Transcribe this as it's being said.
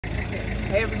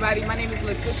Hey everybody, my name is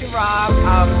Letitia Robb.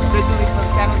 I'm originally from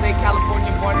San Jose,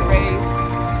 California, born and raised.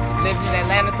 Lived in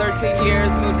Atlanta 13 years,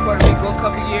 moved to Puerto Rico a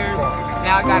couple years.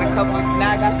 Now I got some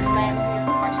land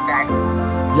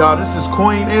here. Y'all, this is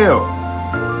Queen L.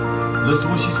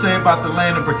 Listen what she said about the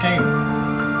land of Burkina.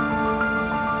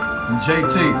 And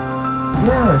JT.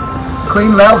 Yes,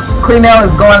 Queen L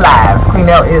is going live. Queen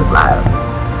L is live.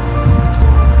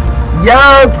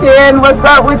 Yo, Ken, what's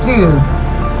up with you?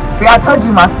 See, I told you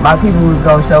my people was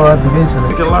gonna show up eventually.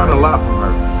 You can learn a lot from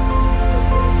her.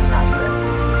 Not stressed.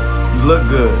 You look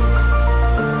good.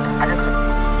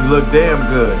 You look damn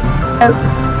good.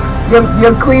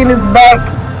 Your queen is back.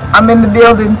 I'm in the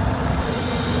building.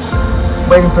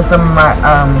 Waiting for some of my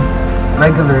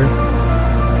regulars.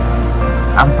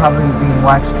 I'm probably being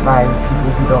watched by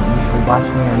people who don't usually watch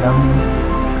me or know me.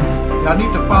 Y'all need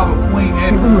to follow Queen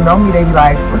L. People who know me, they be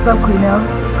like, "What's up, Queen L?"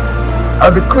 Oh,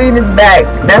 the queen is back.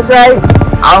 That's right.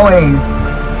 Always.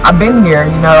 I've been here,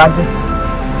 you know. I just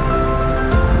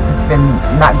been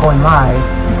not going live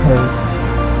because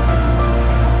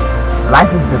life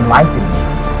has been lifing.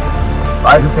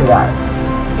 I'll just say that.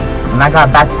 When I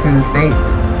got back to the States,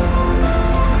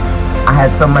 I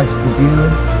had so much to do.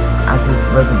 I just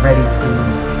wasn't ready to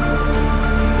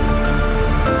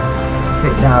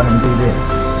sit down and do this.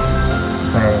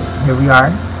 But here we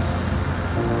are.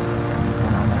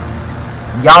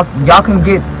 Y'all can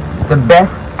get the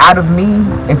best out of me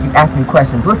if you ask me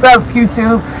questions. What's up,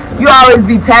 YouTube? You always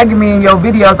be tagging me in your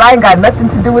videos. I ain't got nothing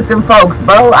to do with them folks,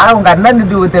 bro. I don't got nothing to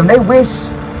do with them. They wish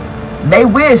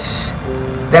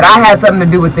that I had something to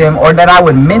do with them or that I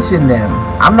would mention them.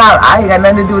 I ain't got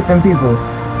nothing to do with them people.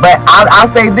 But I'll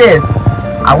say this.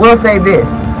 I will say this.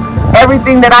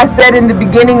 Everything that I said in the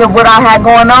beginning of what I had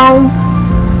going on,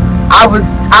 I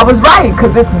was right,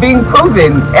 because it's being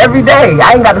proven every day.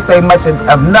 I ain't got to say much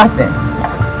of nothing.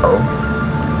 So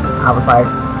I was like,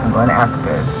 I'm going to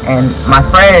Africa. And my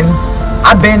friend,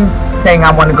 I've been saying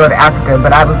I want to go to Africa,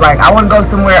 but I was like, I want to go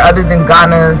somewhere other than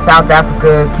Ghana, South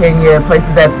Africa, Kenya,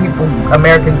 places that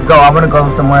Americans go. I want to go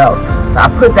somewhere else. So I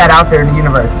put that out there in the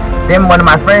universe. Then one of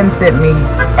my friends sent me,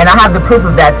 and I have the proof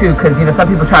of that too, because, you know, some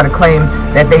people try to claim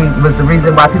that they was the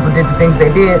reason why people did the things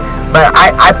they did. But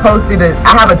I posted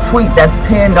I have a tweet that's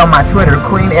pinned on my Twitter,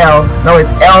 Queen L, no,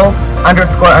 it's L__Rob,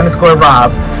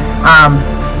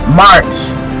 March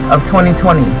of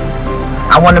 2020.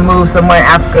 I want to move somewhere in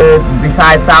Africa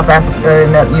besides South Africa,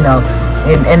 and you know,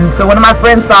 and so one of my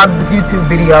friends saw this YouTube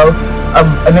video of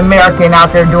an American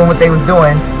out there doing what they was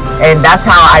doing. And that's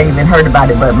how I even heard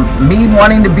about it. But me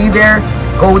wanting to be there,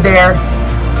 go there,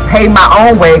 pay my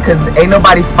own way, because ain't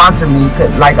nobody sponsor me,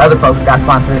 like other folks got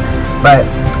sponsored. But,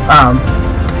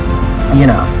 you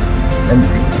know, let me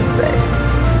see what they say.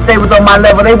 They was on my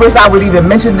level. They wish I would even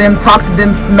mention them, talk to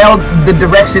them, smell the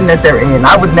direction that they're in.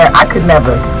 I could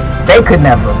never. They could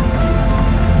never.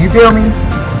 You feel me?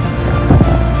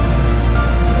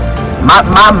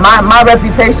 My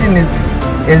reputation is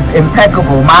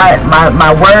impeccable.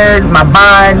 My word, my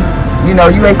bond, you know,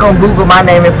 you ain't gonna Google my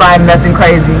name and find nothing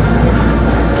crazy.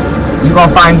 You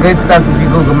gonna find good stuff if you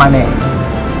Google my name.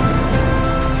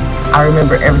 I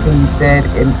remember everything you said,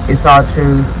 and it's all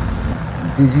true.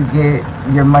 Did you get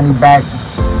your money back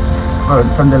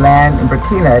from the land in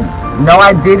Burkina? No,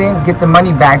 I didn't get the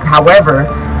money back. However,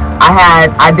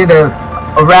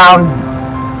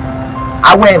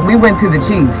 we went to the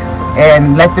chiefs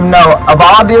and let them know of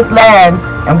all this land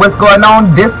and what's going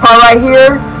on. This part right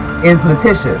here is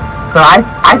Letitia's. So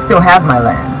I still have my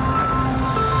land.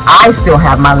 I still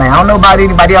have my land. I don't know about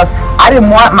anybody else. I didn't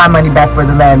want my money back for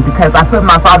the land because I put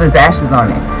my father's ashes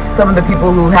on it. Some of the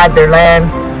people who had their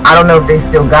land, I don't know if they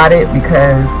still got it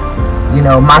because, you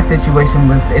know, my situation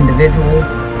was individual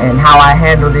and how I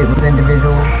handled it was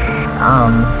individual.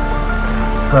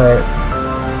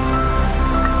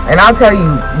 And I'll tell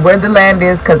you where the land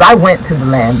is, because I went to the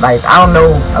land. Like, I don't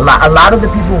know, a lot of the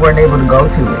people weren't able to go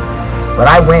to it, but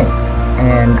I went,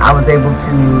 and I was able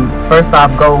to first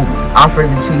off go offer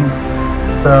the chief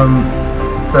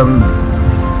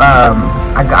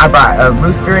I brought a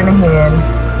rooster and a hen.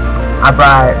 I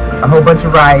brought a whole bunch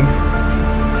of rice.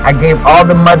 I gave all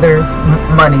the mothers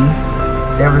money.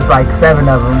 There was like 7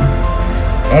 of them,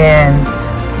 and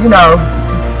you know,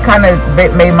 just kind of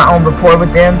made my own rapport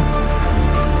with them.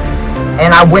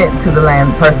 And I went to the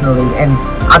land personally, and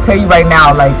I'll tell you right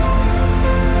now, like,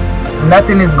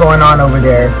 nothing is going on over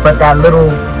there but that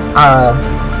little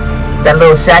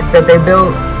shack that they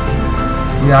built.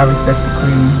 We all respect the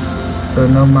queen, so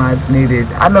no mods needed.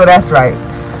 I know that's right.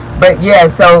 But yeah,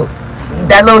 so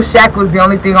that little shack was the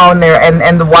only thing on there,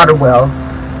 and the water well.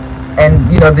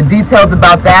 And you know, the details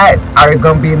about that are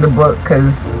gonna be in the book,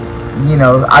 because you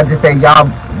know, I'll just say y'all,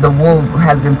 the wool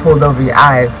has been pulled over your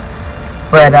eyes.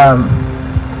 But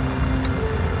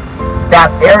that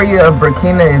area of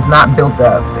Burkina is not built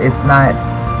up. It's not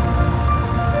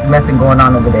nothing going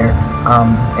on over there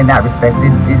in that respect.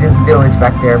 It is a village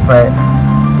back there, but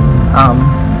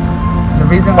the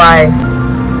reason why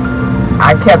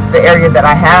I kept the area that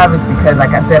I have is because, like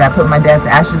I said, I put my dad's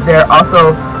ashes there.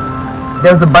 Also,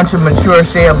 there's a bunch of mature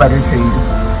shea butter trees.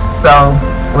 So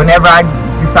whenever I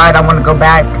decide I want to go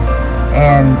back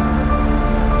and,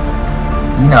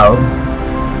 you know,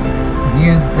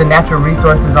 use the natural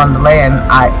resources on the land,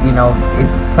 you know,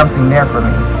 it's something there for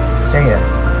me. It's shea.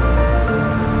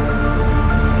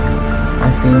 I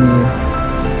seen you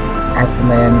at the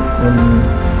land when you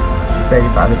spread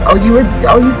your father's. Oh, you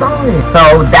saw it.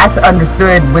 So that's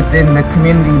understood within the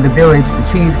community, the village, the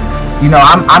chiefs. You know,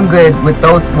 I'm good with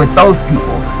those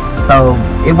people. So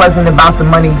it wasn't about the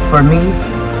money for me.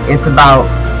 It's about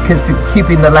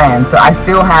keeping the land. So I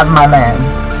still have my land.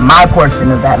 My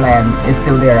portion of that land is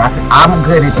still there. I'm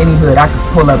good at any hood I could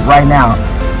pull up right now.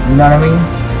 You know what I mean?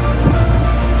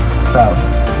 So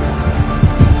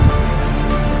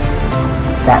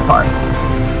that part.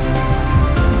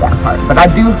 But I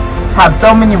do have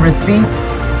so many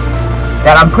receipts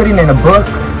that I'm putting in a book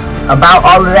about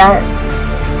all of that,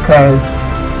 because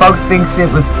folks think shit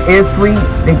is sweet,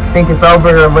 they think it's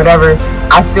over or whatever.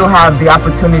 I still have the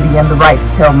opportunity and the right to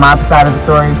tell my side of the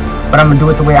story, but I'm gonna do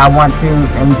it the way I want to,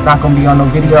 and it's not gonna be on no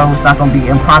video, it's not gonna be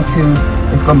impromptu,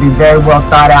 it's gonna be very well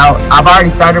thought out. I've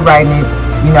already started writing it.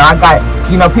 You know, I got,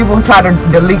 you know, people who try to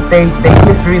delete their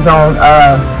histories on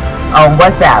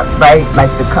WhatsApp, right? Like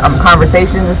the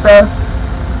conversations and stuff.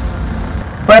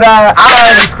 But I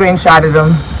already screenshotted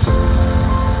them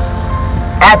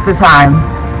at the time.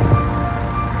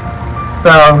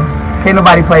 So can't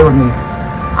nobody play with me.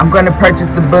 I'm going to purchase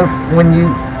the book when you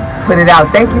put it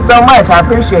out. Thank you so much. I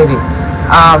appreciate it.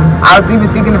 I was even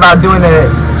thinking about doing a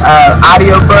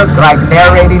audio book, like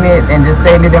narrating it and just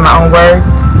saying it in my own words.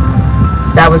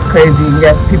 That was crazy.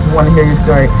 Yes, people want to hear your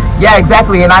story. Yeah,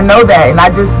 exactly. And I know that. And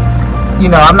I just, you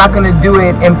know, I'm not going to do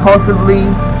it impulsively.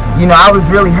 You know, I was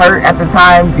really hurt at the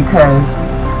time because,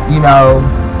 you know,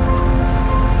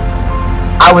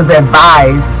 I was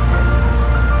advised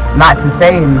not to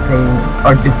say anything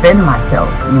or defend myself.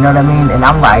 You know what I mean? And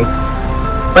I'm like,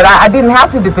 but I didn't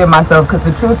have to defend myself because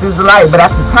the truth is the light. But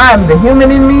at the time, the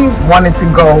human in me wanted to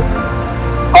go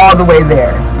all the way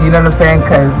there. You know what I'm saying?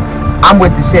 Because I'm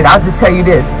with the shit. I'll just tell you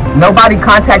this. Nobody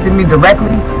contacted me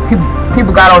directly.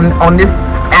 People got on this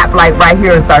app like right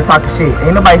here and start talking shit.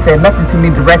 Ain't nobody said nothing to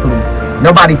me directly.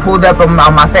 Nobody pulled up on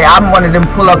my face. I'm one of them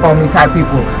pull up on me type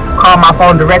people. Call my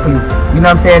phone directly. You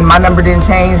know what I'm saying? My number didn't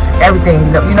change. Everything.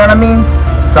 You know what I mean?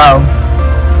 So,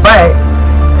 but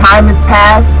time has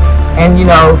passed, and you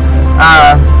know,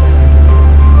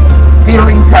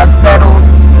 feelings have settled.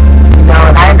 You know,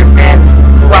 and I understand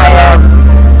who I am,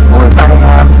 whose I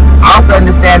am. I also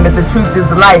understand that the truth is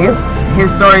the light. It's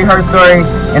his story, her story,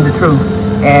 and the truth.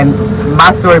 And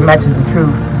my story matches the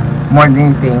truth more than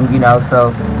anything, you know.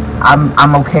 So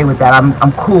I'm okay with that.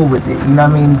 I'm cool with it. You know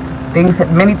what I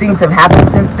mean? Many things have happened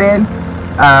since then.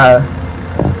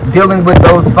 Dealing with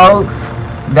those folks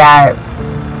that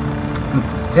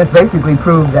just basically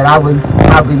proved that I was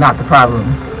probably not the problem.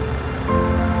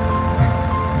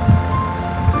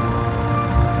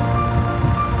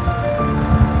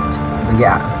 But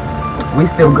yeah, we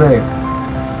still good.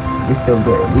 We still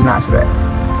good. We not stressed.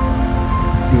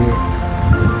 See it?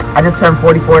 I just turned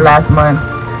 44 last month.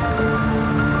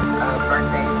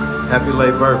 Birthday. Happy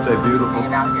late birthday, beautiful.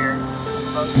 Being out here.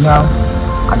 You know,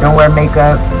 I don't wear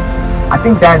makeup. I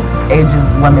think that ages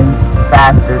women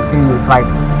faster too. It's like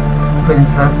putting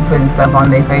stuff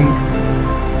on their face.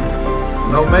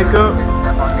 No makeup? Putting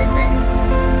stuff on their face.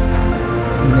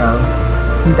 You know,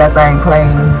 keep that thing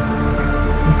clean.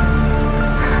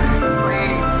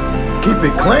 Keep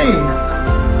it clean.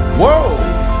 Whoa.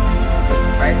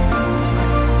 Right.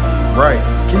 Right.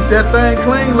 Keep that thing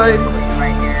clean, lady.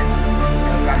 Right here.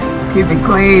 Keep it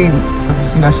clean.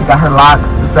 You know, she got her locks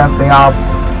and stuff. They all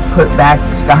put back.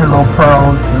 She got her little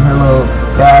pearls and her little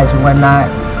badge and whatnot.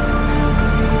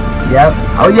 Yep.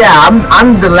 Oh yeah,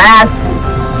 I'm the last,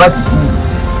 but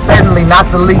certainly not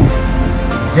the least,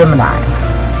 Gemini.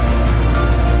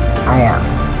 I am.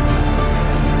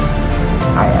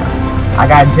 I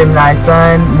got Gemini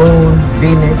Sun, Moon,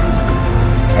 Venus,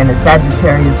 and a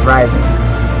Sagittarius rising.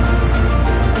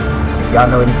 If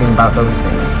y'all know anything about those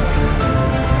things.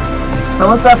 So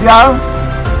what's up, y'all?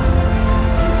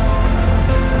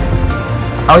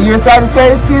 Oh, you're a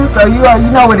Sagittarius, Q? So you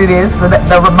know what it is.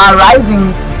 So my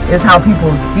rising is how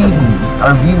people see me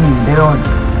or view me. They don't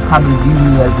probably view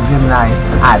me as a Gemini.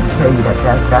 I have to tell you that's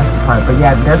the part. But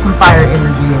yeah, there's some fire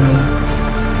energy in me,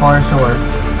 for sure.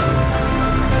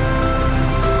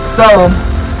 So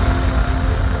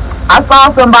I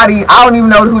saw somebody, I don't even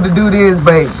know who the dude is,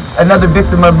 but another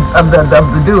victim of the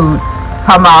dude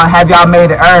talking about, have y'all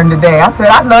made it earn today? I said,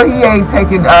 I know he ain't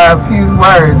taking Pew's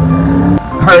words.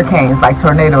 Hurricanes, like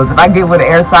tornadoes. If I get with an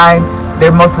air sign,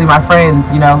 they're mostly my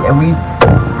friends, you know, and we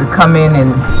come in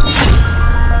and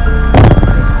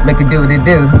make it do what it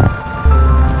do.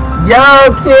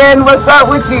 Yo, Ken, what's up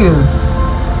with you?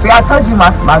 See, I told you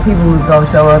my people was gonna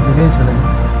show up eventually.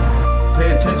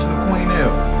 Pay attention to Queen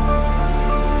L.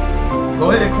 Go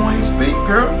ahead, Queen, speak,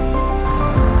 girl.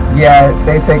 Yeah,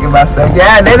 they taking my stuff.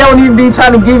 Yeah, they don't even be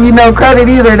trying to give you no credit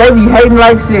either. They be hating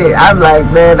like shit. I'm like,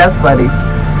 man, that's funny.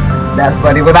 That's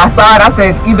funny. When I saw it, I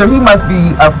said either he must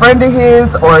be a friend of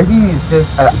his or he's just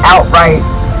an outright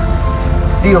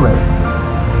stealer.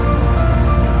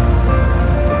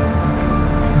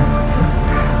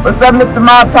 What's up, Mr.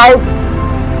 Mob Type?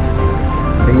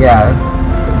 But yeah,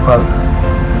 folks.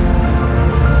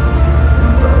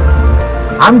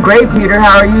 I'm great, Peter.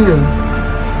 How are you?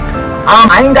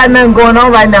 I ain't got nothing going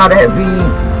on right now to be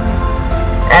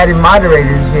adding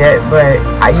moderators yet, but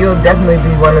you'll definitely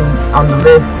be one on the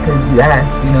list because you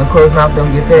asked. You know, closed mouth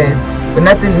don't get fed. But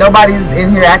nobody's in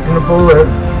here acting a fool or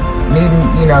needing,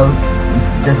 you know,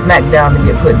 the smack down to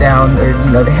get put down or,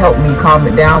 you know, to help me calm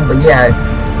it down. But yeah,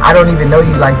 I don't even know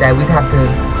you like that. We'd have to,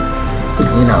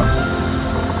 you know,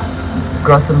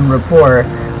 grow some rapport.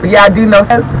 But yeah, I do know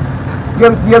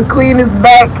your queen is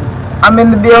back. I'm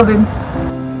in the building.